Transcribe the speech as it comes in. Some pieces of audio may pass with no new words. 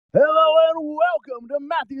Hello and welcome to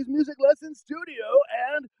Matthew's Music Lesson Studio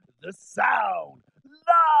and The Sound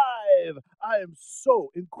Live. I am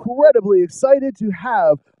so incredibly excited to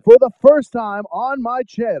have, for the first time on my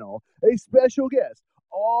channel, a special guest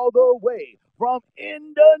all the way from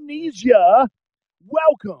Indonesia.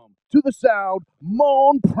 Welcome to The Sound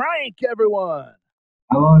MON Prank, everyone.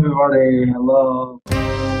 Hello, everybody. Hello.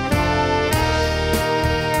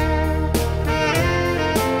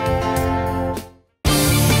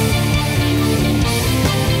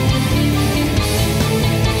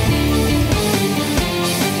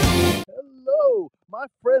 Hello, my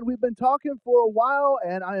friend. We've been talking for a while,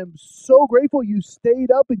 and I am so grateful you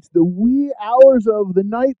stayed up into the wee hours of the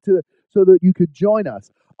night so that you could join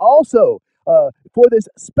us. Also, for this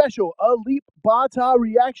special Alip Bata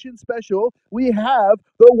reaction special, we have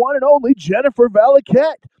the one and only Jennifer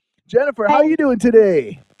Valaket. Jennifer, how are you doing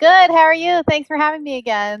today? Good. How are you? Thanks for having me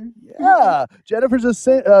again. Yeah, Jennifer's a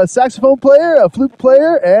saxophone player, a flute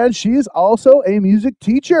player, and she's also a music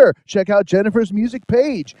teacher. Check out Jennifer's music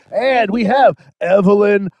page. And we have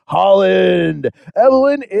Evelyn Holland.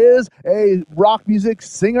 Evelyn is a rock music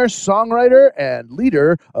singer, songwriter, and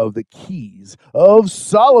leader of the Keys of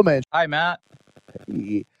Solomon. Hi, Matt.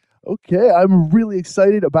 Hey. Okay, I'm really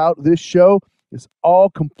excited about this show. It's all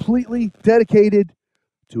completely dedicated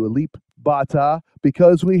to Alip Bata,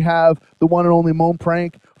 because we have the one and only MON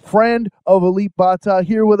Prank, friend of Alip Bata,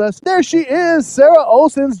 here with us. There she is. Sarah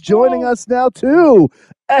Olsen's joining us now too.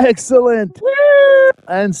 Excellent.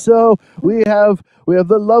 And so we have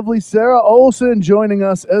the lovely Sarah Olsen joining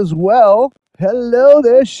us as well. Hello,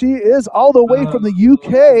 there she is, all the way from the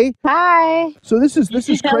UK. Hi. So this is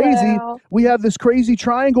crazy. Hello. We have this crazy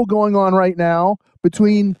triangle going on right now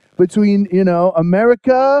between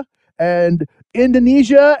America and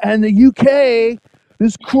Indonesia and the UK.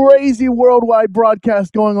 This crazy worldwide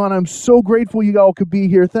broadcast going on. I'm so grateful you all could be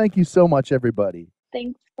here. Thank you so much, everybody.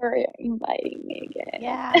 Thanks for inviting me again.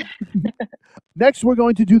 Yeah. Next, we're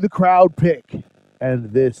going to do the crowd pick.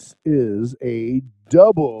 And this is a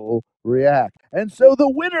double react. And so the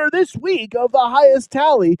winner this week of the highest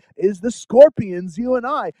tally is the Scorpions, you and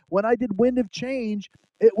I. When I did Wind of Change,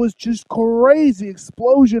 it was just crazy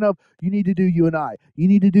explosion of, you need to do you and I. You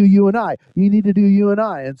need to do you and I. You need to do you and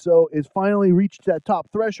I. And so it's finally reached that top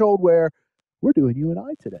threshold where we're doing you and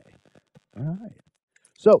I today. All right.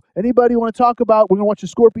 So anybody want to talk about, we're going to watch the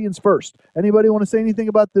Scorpions first. Anybody want to say anything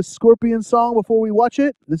about this Scorpion song before we watch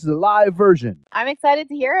it? This is a live version. I'm excited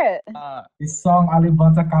to hear it. This song Alip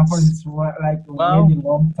Bata cover is like really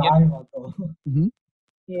long time ago. Mm-hmm.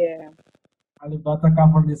 Yeah. Alip Bata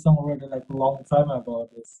covered this song already like a long time ago.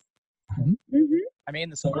 This. Mm-hmm. I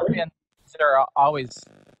mean, the Scorpions are always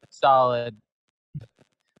solid.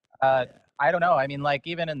 I don't know. I mean, like,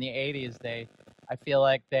 even in the 80s, I feel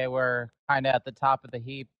like they were kind of at the top of the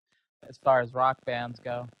heap as far as rock bands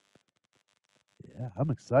go. Yeah,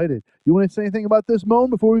 I'm excited. You want to say anything about this,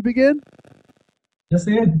 MON, before we begin? Just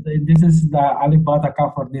it. This is the Alip Bata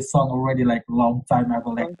covered this song already like a long time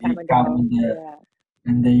ago. Like it come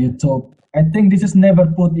in the YouTube. I think this is never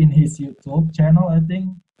put in his YouTube channel. I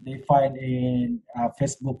think they find in a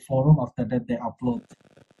Facebook forum. After that, they upload,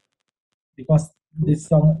 because this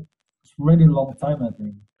song is really long time, I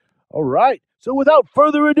think. All right. So without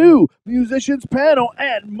further ado, musicians panel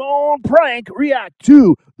and MON Prank react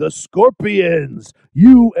to the Scorpions,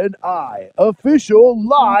 You and I official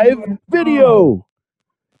live video.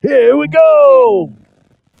 Here we go.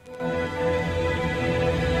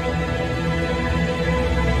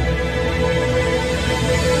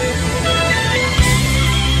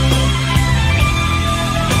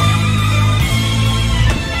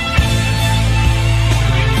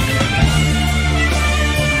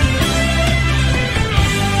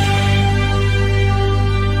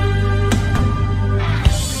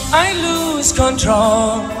 I lose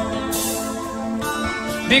control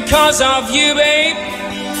because of you, babe.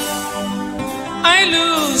 I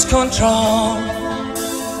lose control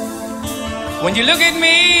when you look at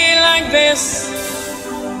me like this.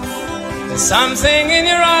 There's something in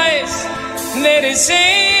your eyes that is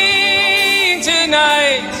saying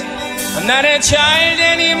tonight, I'm not a child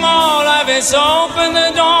anymore. Life has opened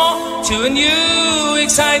the door to a new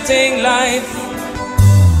exciting life.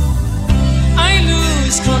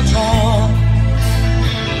 Control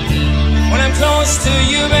when I'm close to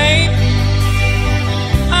you, babe.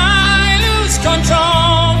 I lose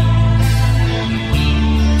control.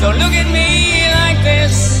 Don't look at me like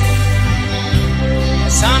this.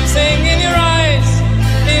 There's something in your eyes.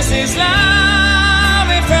 This is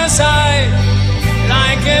love at first sight.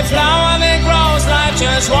 Like a flower that grows, life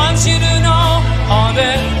just wants you to know all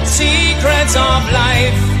the secrets of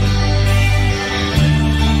life.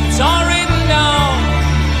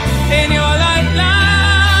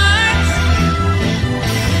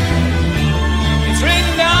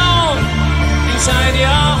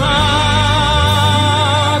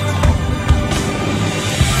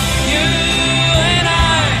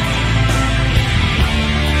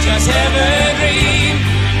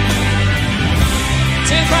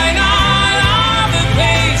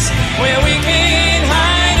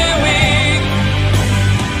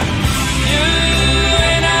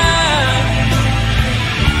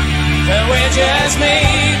 just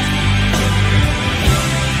made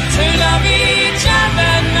to love each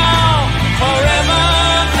other now, forever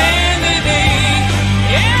and a day.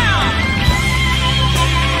 Yeah.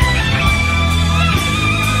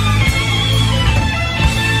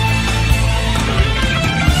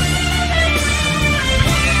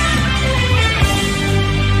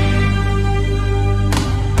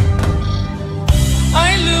 I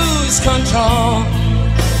lose control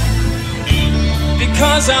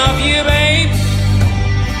because of you, babe.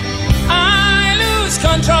 I lose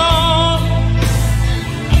control.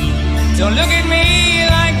 Don't look at me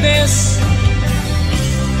like this.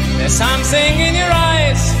 There's something in your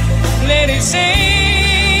eyes. Let it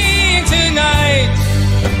sing tonight.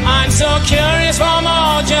 I'm so curious for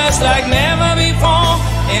more, just like never before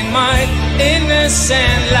in my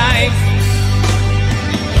innocent life.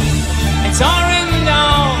 It's all written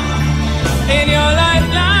down in your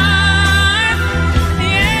lifeline.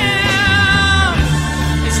 Yeah,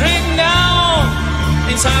 it's written down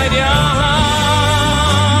inside your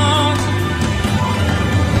heart.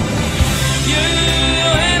 You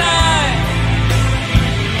and I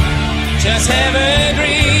just have a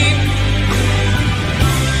dream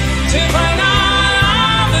to find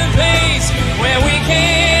out the place where we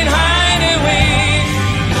can hide away.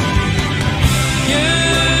 You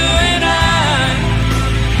and I,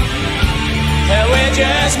 we're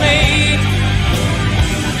just made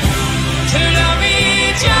to love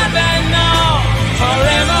each other now,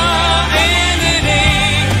 forever and a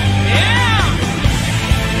day. Yeah.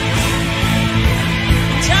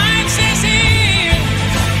 Time says here,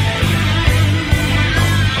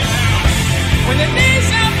 when the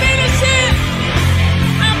days are finishing,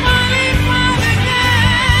 I'm falling for the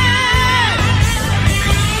night.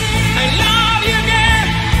 I love you, girl,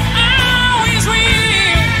 always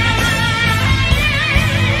will.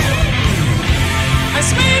 I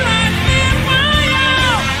stay right there for you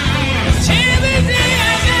till the day I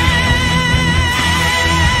die.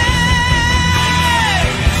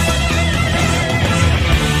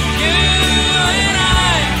 You and I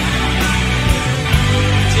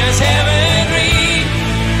just have a dream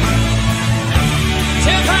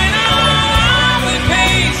to find out the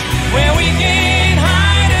place where we can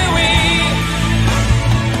hide away.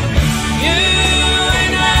 You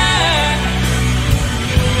and I,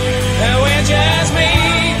 we're just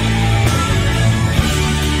made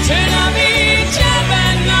to love each other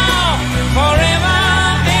now, forever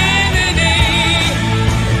and a day.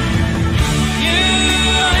 You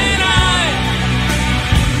and I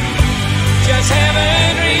just have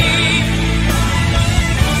a dream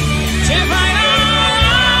to find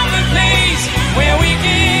out the place where we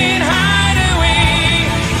can hide away.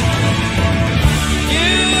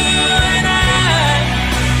 You and I,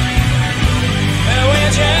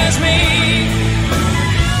 we're just made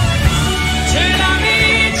to love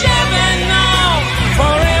each other now,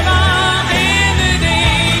 forever and a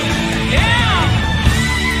day. Yeah.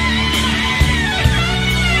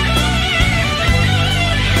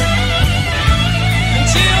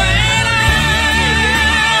 Until when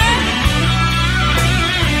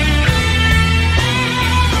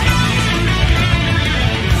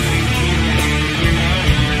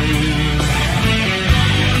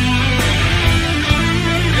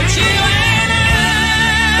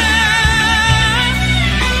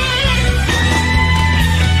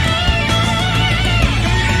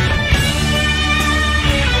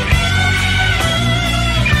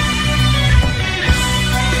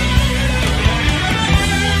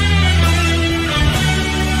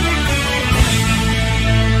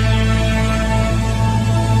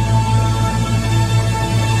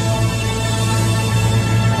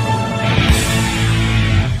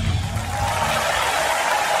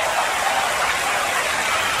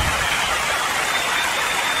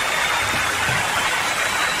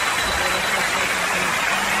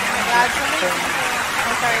God, so many people.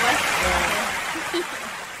 Oh, sorry, what?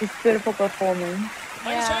 It's beautiful performance.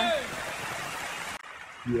 Yeah.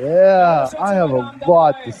 Yeah, I have a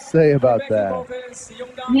lot to say about that.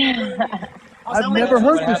 I've never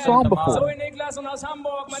heard this song before.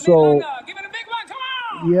 So,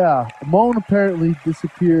 yeah, MON apparently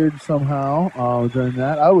disappeared somehow during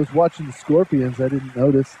that. I was watching the Scorpions. I didn't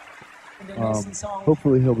notice.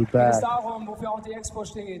 Hopefully he'll be back. I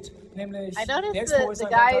noticed the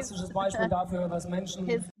guy's his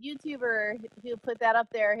YouTuber who put that up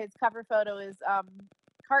there, his cover photo is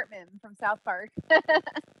Cartman from South Park.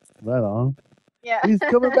 Right on. Yeah. He's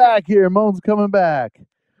coming back here. MON's coming back.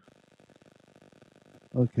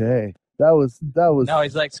 Okay. That was No,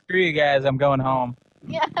 he's like, screw you guys, I'm going home.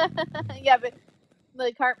 Yeah. Yeah, but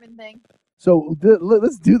the Cartman thing. So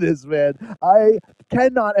let's do this, man. I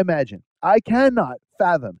cannot imagine I cannot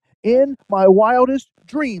fathom in my wildest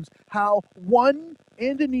dreams how one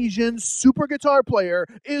Indonesian super guitar player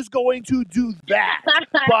is going to do that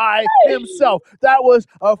by himself. That was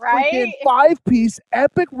a freaking 5-piece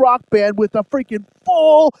epic rock band with a freaking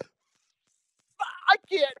full, I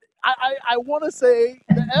can't, I want to say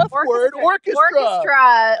the F word,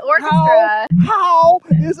 orchestra. How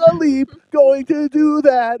is Alip going to do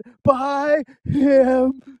that by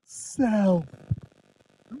himself?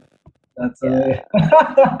 That's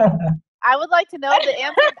I would like to know the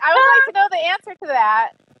answer. I would like to know the answer to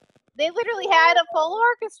that. They literally had a full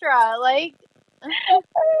orchestra, like.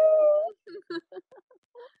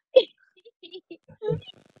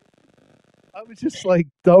 I was just like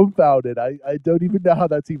dumbfounded. I don't even know how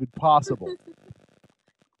that's even possible.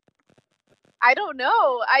 I don't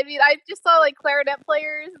know. I mean, I just saw like clarinet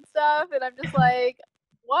players and stuff, and I'm just like,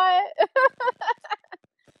 what?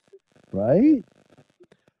 Right?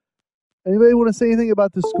 Anybody want to say anything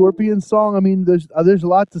about the Scorpion song? I mean, there's a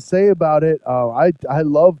lot to say about it. I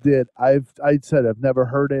loved it. I said I've never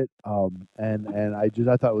heard it. And I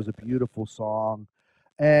thought it was a beautiful song,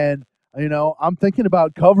 and you know, I'm thinking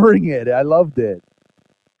about covering it. I loved it.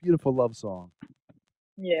 Beautiful love song.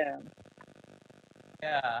 Yeah.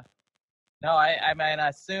 Yeah. No, I mean, I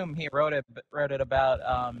assume he wrote it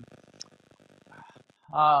about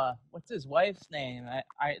what's his wife's name?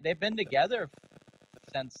 They've been together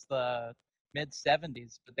since the mid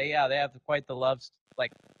 70s, but they have quite the love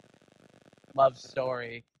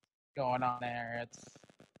story going on there.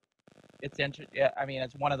 It's interesting. Yeah, I mean,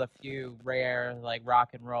 it's one of the few rare like rock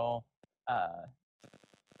and roll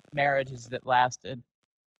marriages that lasted.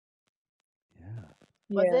 Yeah.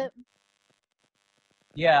 Was it?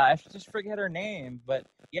 Yeah, I just forget her name, but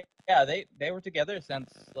yeah, they were together since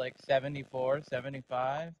like 74,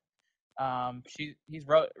 75. He's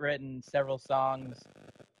written several songs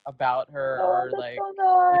about her, or like, you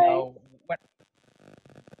know,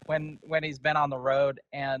 when he's been on the road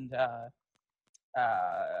and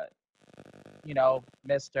you know,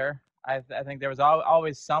 missed her. I think there was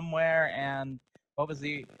always somewhere, and what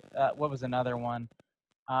was another one?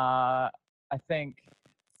 I think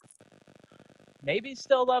maybe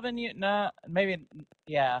Still Loving You. No, maybe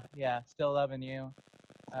yeah, Still Loving You.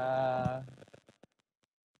 I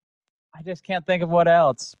just can't think of what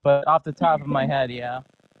else, but off the top of my head, yeah.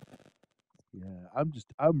 Yeah,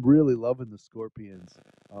 I'm really loving the Scorpions.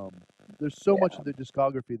 There's so much of their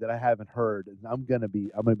discography that I haven't heard, and I'm gonna be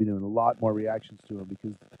doing a lot more reactions to them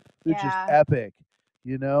because they're just epic.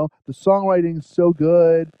 You know, the songwriting's so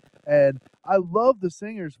good, and I love the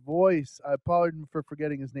singer's voice. I pardon for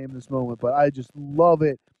forgetting his name in this moment, but I just love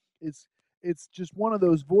it. It's just one of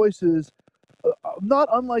those voices, not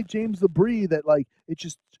unlike James LaBrie, that like it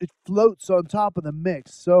floats on top of the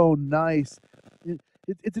mix. So nice.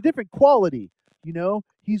 It's a different quality, you know.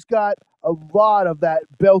 He's got a lot of that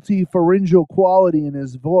belty pharyngeal quality in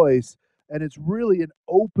his voice, and it's really an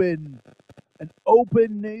open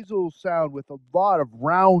nasal sound with a lot of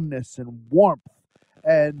roundness and warmth,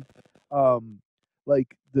 and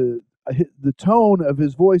like the tone of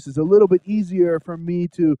his voice is a little bit easier for me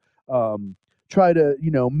to try to,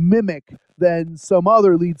 you know, mimic than some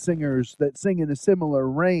other lead singers that sing in a similar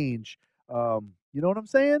range. You know what I'm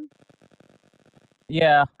saying?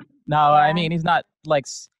 Yeah. No, I mean, he's not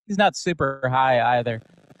super high either.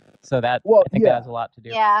 So that I think that has a lot to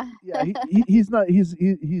do. Yeah. Yeah, he's not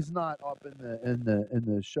up in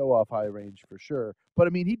the show off high range for sure. But I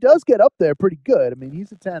mean, he does get up there pretty good. I mean,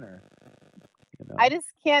 he's a tenor. You know? I just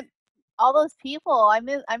can't. All those people, I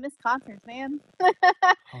miss concerts, man.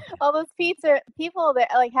 All those people that,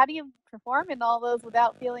 like, how do you perform in all those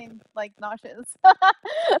without feeling like nauseous?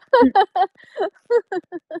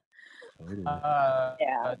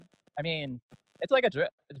 Yeah. I mean, it's like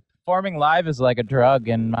performing live is like a drug,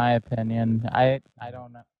 in my opinion. I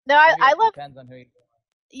don't know. No, I love. Depends on who you.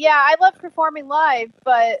 Yeah, I love performing live,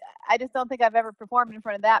 but I just don't think I've ever performed in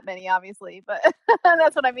front of that many, obviously. But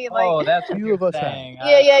that's what I mean. Like, oh, that's what you're saying.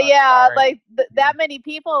 Yeah. Like that many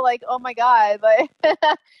people. Like, oh my god. Like,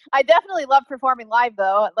 I definitely love performing live,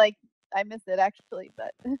 though. Like, I miss it actually.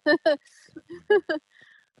 But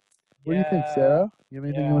what do you think, Sarah? You have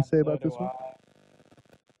anything you want to say about this one?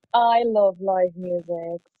 I love live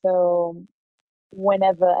music, so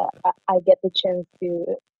whenever I get the chance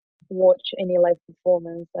to watch any live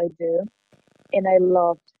performance, I do. And I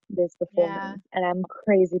loved this performance. And I'm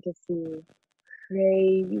crazy to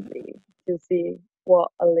see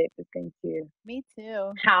what Alip is going to. Me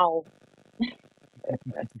too. How?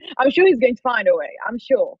 I'm sure he's going to find a way. I'm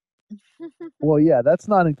sure. Well, yeah, that's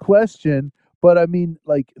not in question. But I mean,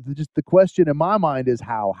 like, just the question in my mind is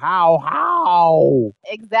how?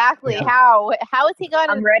 Exactly. Yeah. How is he I'm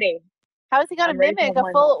gonna ready. how is he gonna I'm ready to mimic have a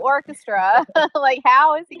my full mind. orchestra? Like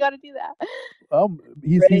how is he gonna do that?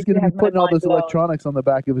 He's Ready going to to be have my putting all mind those blown. electronics on the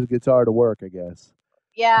back of his guitar to work, I guess.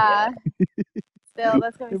 Yeah. Still,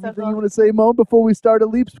 that's gonna be so Anything you cool. want to say, Mon, before we start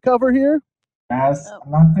Alip's cover here? Yes, Oh.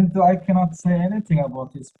 nothing to. I cannot say anything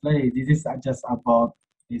about his play. This is just about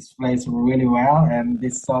his plays really well, and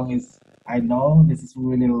this song is. I know this is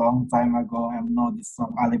really long time ago. I know this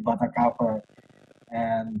song Alip cover,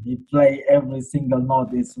 and he play every single note.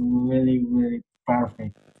 It's really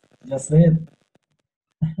perfect. Just it.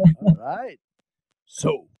 All right.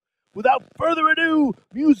 So, without further ado,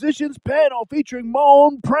 musicians panel featuring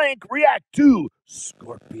Mon Prank react to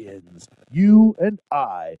Scorpions. You and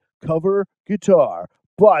I cover guitar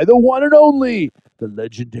by the one and only, the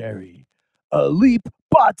legendary Alip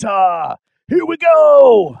Bata. Here we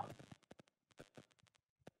go.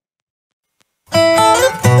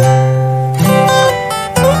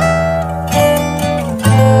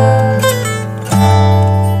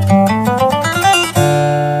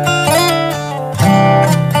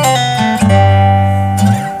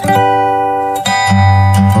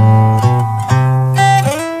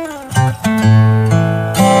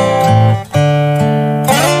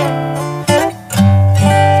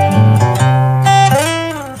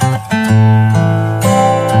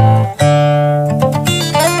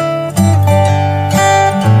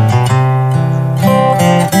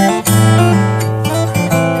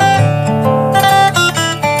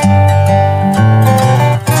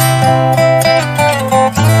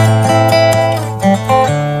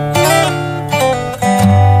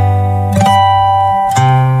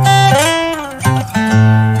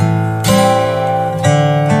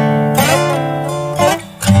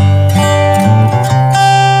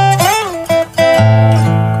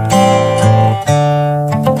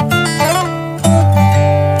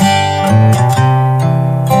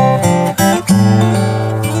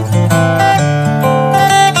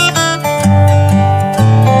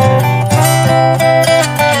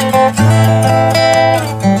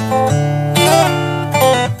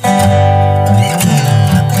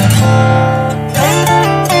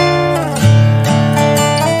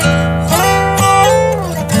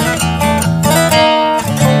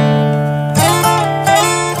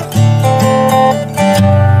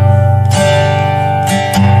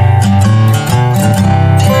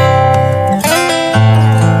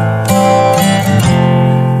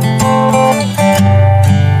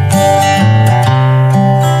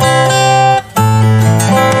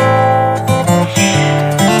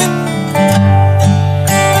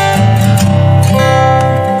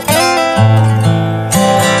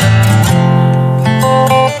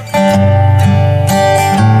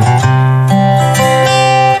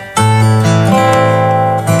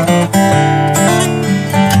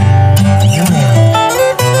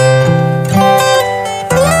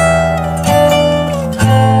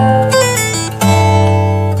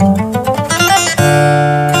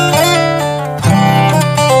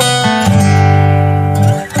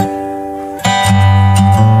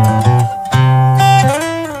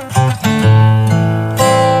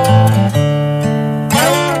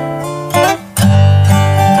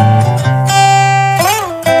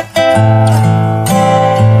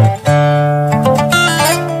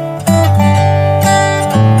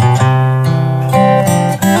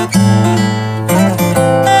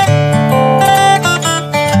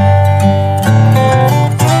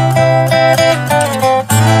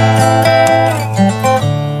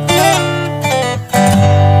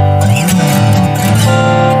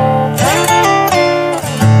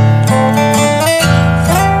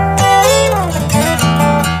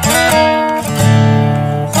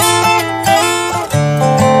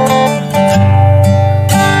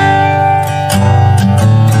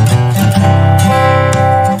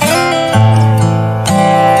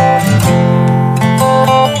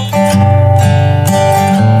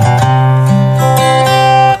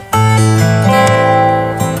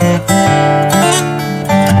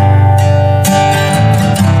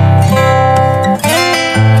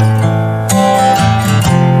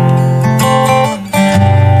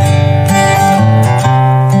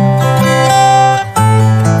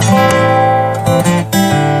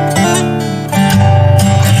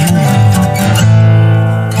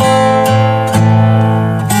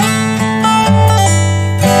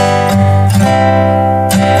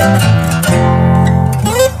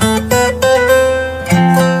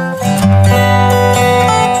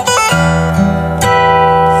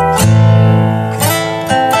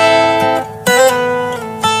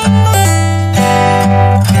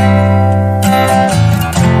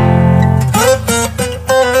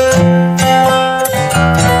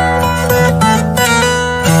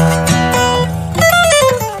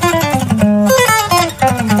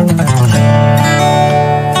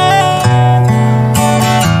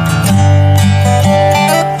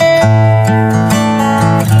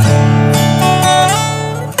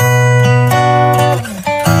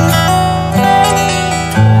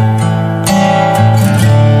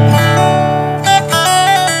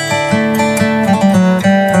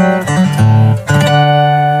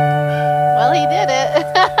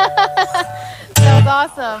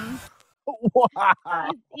 awesome. Wow.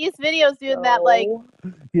 Eve's video's doing that like.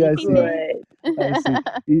 Yeah, I see. Good. I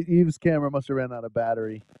see. Eve's camera must have ran out of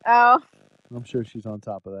battery. Oh, I'm sure she's on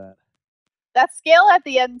top of that. that scale at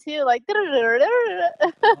the end too, like.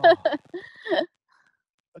 Oh.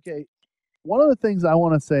 Okay, one of the things I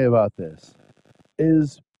want to say about this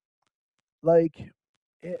is, like,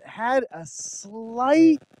 it had a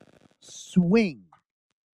slight swing,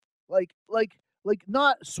 like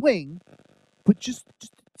not swing, but just the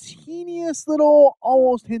teeniest little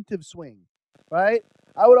almost hint of swing, right?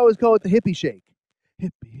 I would always call it the hippie shake.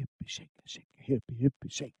 Hippie, hippie, shake, shake, hippie, hippie,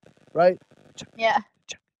 shake, right? Yeah.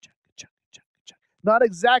 Not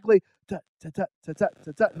exactly tut, tut, tut, tut, tut,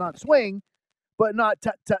 tut, tut, not swing, but not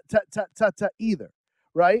tut, tut, tut, tut, tut, tut either,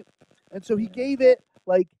 right? And so he gave it,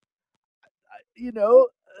 like, a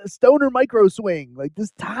stoner micro swing, like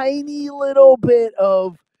this tiny little bit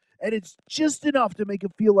of, and it's just enough to make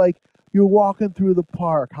it feel like you're walking through the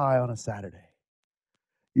park high on a Saturday.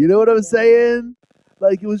 You know what I'm saying?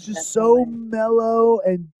 Like, it was just so mellow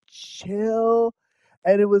and chill,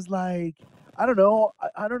 and it was like, I don't know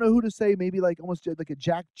who to say, maybe like almost like a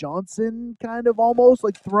Jack Johnson kind of, almost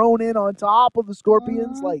like thrown in on top of the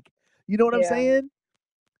Scorpions, like, you know what I'm saying?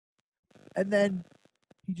 And then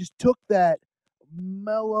he just took that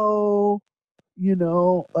mellow,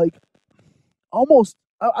 like almost,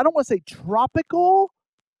 I don't want to say tropical,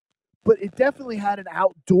 but it definitely had an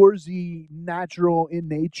outdoorsy, natural in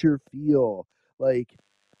nature feel. Like,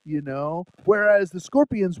 whereas the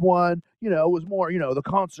Scorpions one, was more, the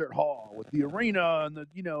concert hall with the arena and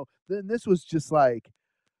then this was just like,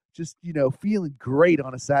 feeling great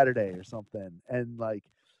on a Saturday or something. And like,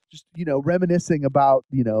 just, reminiscing about,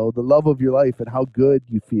 the love of your life and how good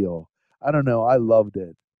you feel. I don't know. I loved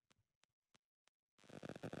it.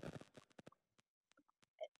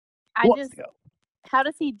 How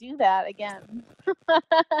does he do that again?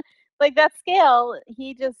 Like that scale,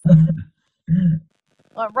 he just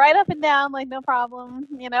went right up and down, like no problem,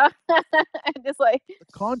 and just like the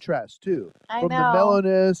contrast too, I from know. the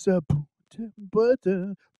mellowness, and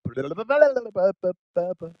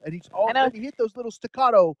then he hit those little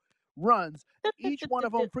staccato runs, each one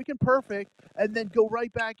of them freaking perfect, and then go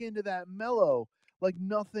right back into that mellow, like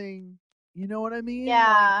nothing. You know what I mean?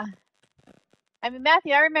 Yeah. I mean,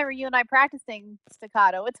 Matthew, I remember you and I practicing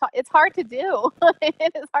staccato. It's hard to do.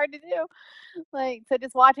 It is hard to do. Like, so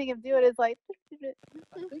just watching him do it is like.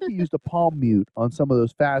 I think he used a palm mute on some of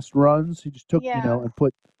those fast runs. He just took, and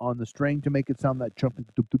put on the string to make it sound that trumpet,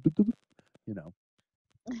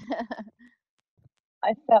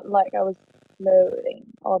 I felt like I was floating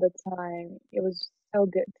all the time. It was so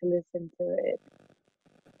good to listen to it.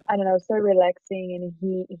 I don't know, so relaxing, and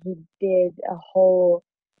he did a whole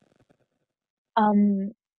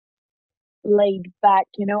laid back,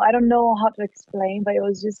 I don't know how to explain, but it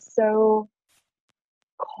was just so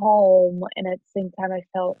calm, and at the same time I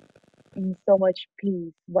felt in so much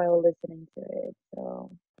peace while listening to it. So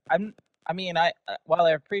while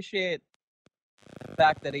I appreciate the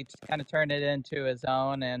fact that he kind of turned it into his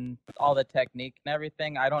own and all the technique and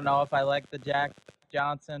everything, I don't know if I like the Jack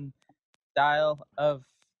Johnson style of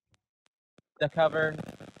the cover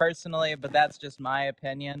personally, but that's just my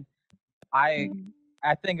opinion. I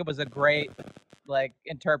think it was a great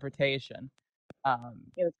interpretation.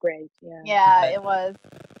 It was great, yeah. Yeah, it was.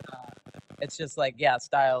 It's just like,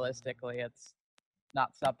 stylistically, it's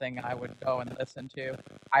not something I would go and listen to.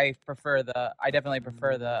 I definitely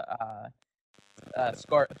prefer the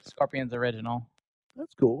Scorpions original.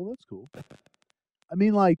 That's cool. I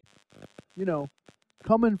mean, like,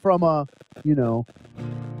 coming from a, you know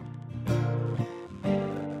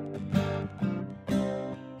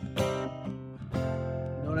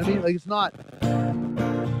what I mean? Like, it's not.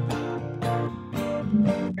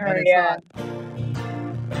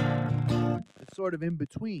 It's sort of in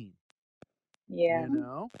between. Yeah. And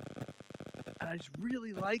I just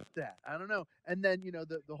really like that. I don't know. And then,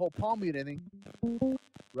 the whole palm muting thing,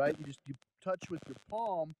 right? You touch with your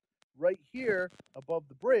palm right here above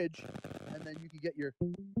the bridge, and then you can get your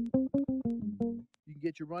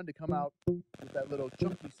run to come out with that little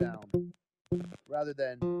chunky sound rather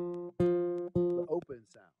than the open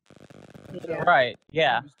sound. So right,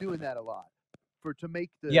 yeah. He was doing that a lot to make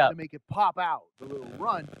it pop out, the little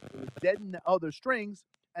run. It would deaden the other strings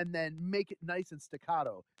and then make it nice and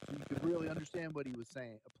staccato, so you could really understand what he was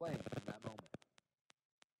playing in that moment.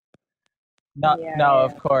 No,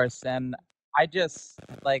 of course. And I just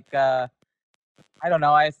I don't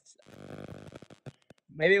know.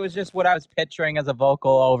 Maybe it was just what I was picturing as a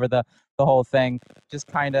vocal over the whole thing. Just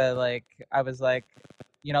kind of I was that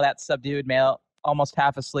subdued male, almost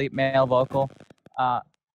half asleep male vocal.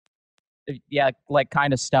 yeah, like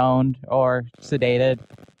kind of stoned or sedated.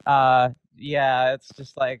 Yeah, it's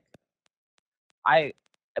just like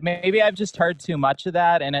maybe I've just heard too much of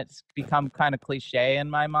that and it's become kind of cliche in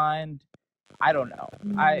my mind. I don't know.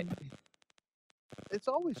 It's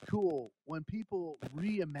always cool when people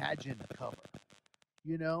reimagine a cover,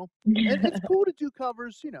 you know? And it's cool to do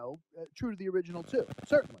covers, you know, true to the original too.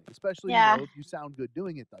 Certainly, especially, Yeah. you know, if you sound good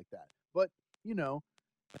doing it like that. But, you know,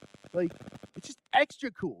 like it's just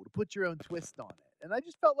extra cool to put your own twist on it. And I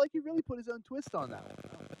just felt like he really put his own twist on that one.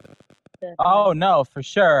 Oh no, for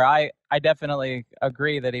sure. I definitely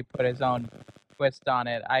agree that he put his own twist on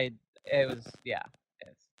it. It's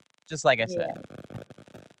just like I said.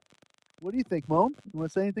 What do you think, Mon? You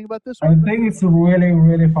want to say anything about this one? I think it's really,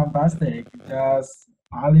 really fantastic. Just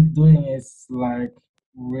Alip doing is like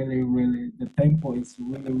really, really, the tempo is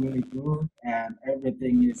really, really good, and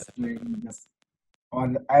everything is doing just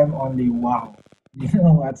I'm only wow. You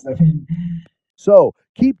know what I mean? So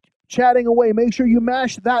keep chatting away. Make sure you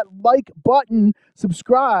mash that like button.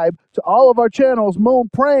 Subscribe to all of our channels: Moan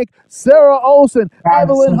Prank, Sarah Olsen,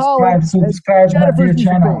 Evelyn Holland, subscribe and Jennifer's Matthew's music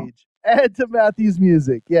channel. page. And to Matthew's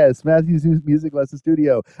Music. Yes, Matthew's Music Lesson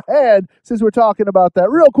Studio. And since we're talking about that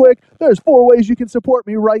real quick, there's 4 ways you can support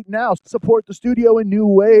me right now. Support the studio in new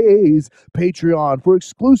ways. Patreon for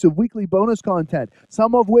exclusive weekly bonus content,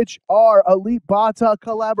 some of which are Alip Bata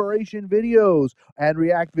collaboration videos and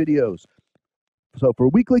React videos. So for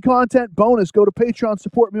weekly content bonus, go to Patreon,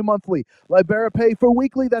 support me monthly. Libera Pay for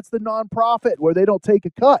weekly, that's the nonprofit where they don't take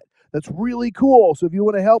a cut. That's really cool. So if you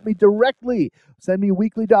want to help me directly, send me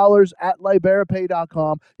weekly dollars at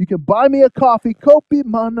liberapay.com. You can buy me a coffee. Kopi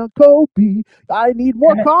mana kopi. I need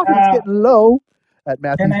more coffee. It's getting low at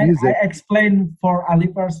Matthew's Music. Can I explain for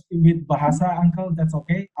Alipers with Bahasa, Uncle? That's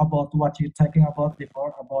okay? About what you're talking about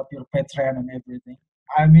before, about your Patreon and everything.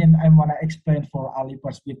 I mean, I want to explain for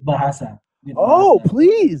Alipers with Bahasa. Bahasa.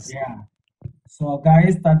 Please. Yeah. So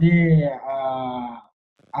guys, tadi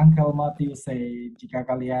Uncle Matthew say jika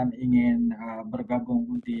kalian ingin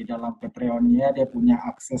bergabung di dalam Patreon-nya, dia punya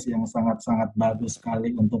akses yang sangat-sangat bagus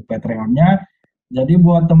sekali untuk Patreon-nya. Jadi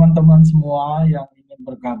buat teman-teman semua yang ingin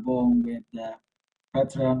bergabung with the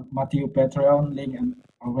Patreon, Matthew Patreon, link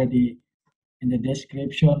already in the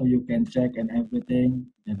description, you can check and everything.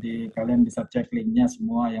 Jadi kalian bisa cek linknya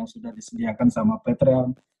semua yang sudah disediakan sama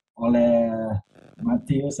Patreon oleh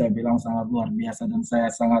Matthew. Saya bilang sangat luar biasa dan saya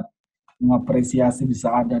sangat mengapresiasi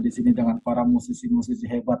bisa ada di sini dengan para musisi-musisi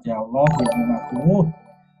hebat, ya Allah, aku.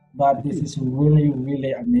 But this is really,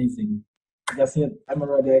 really amazing. That's it. I'm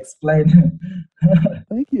already explained.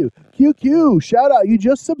 Thank you. QQ, shout out. You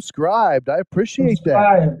just subscribed. I appreciate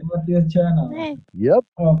that. To your channel. Yep.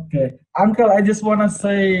 Okay. Uncle, I just want to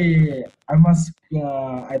say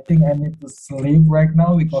I think I need to sleep right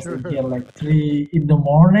now because it's here like 3 in the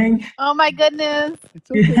morning. Oh my goodness.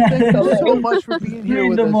 It's okay. Thank you so much for being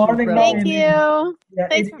here with us. 3 in the morning. Thank you.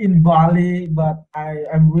 Yeah, it's in Bali, but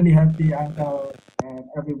I'm really happy, Uncle, and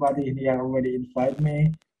everybody here already invited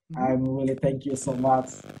me. I'm really thank you so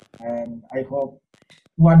much, and I hope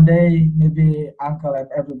one day maybe Uncle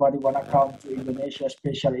and everybody wanna come to Indonesia,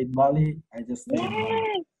 especially in Bali. I just stay in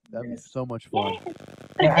Bali. That'd be so much fun.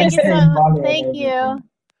 Yeah, I stay in Bali. Thank you.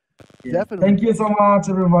 Yeah. Definitely. Thank you so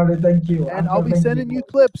much, everybody. Thank you. And Uncle, I'll be sending you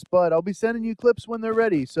clips, bud. I'll be sending you clips when they're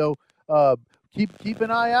ready. So keep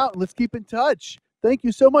an eye out and let's keep in touch. Thank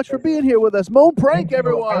you so much for being here with us. Moan Prank,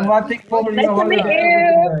 everyone. I'm waiting for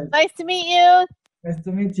you. Nice to meet you. Nice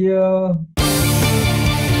to meet you.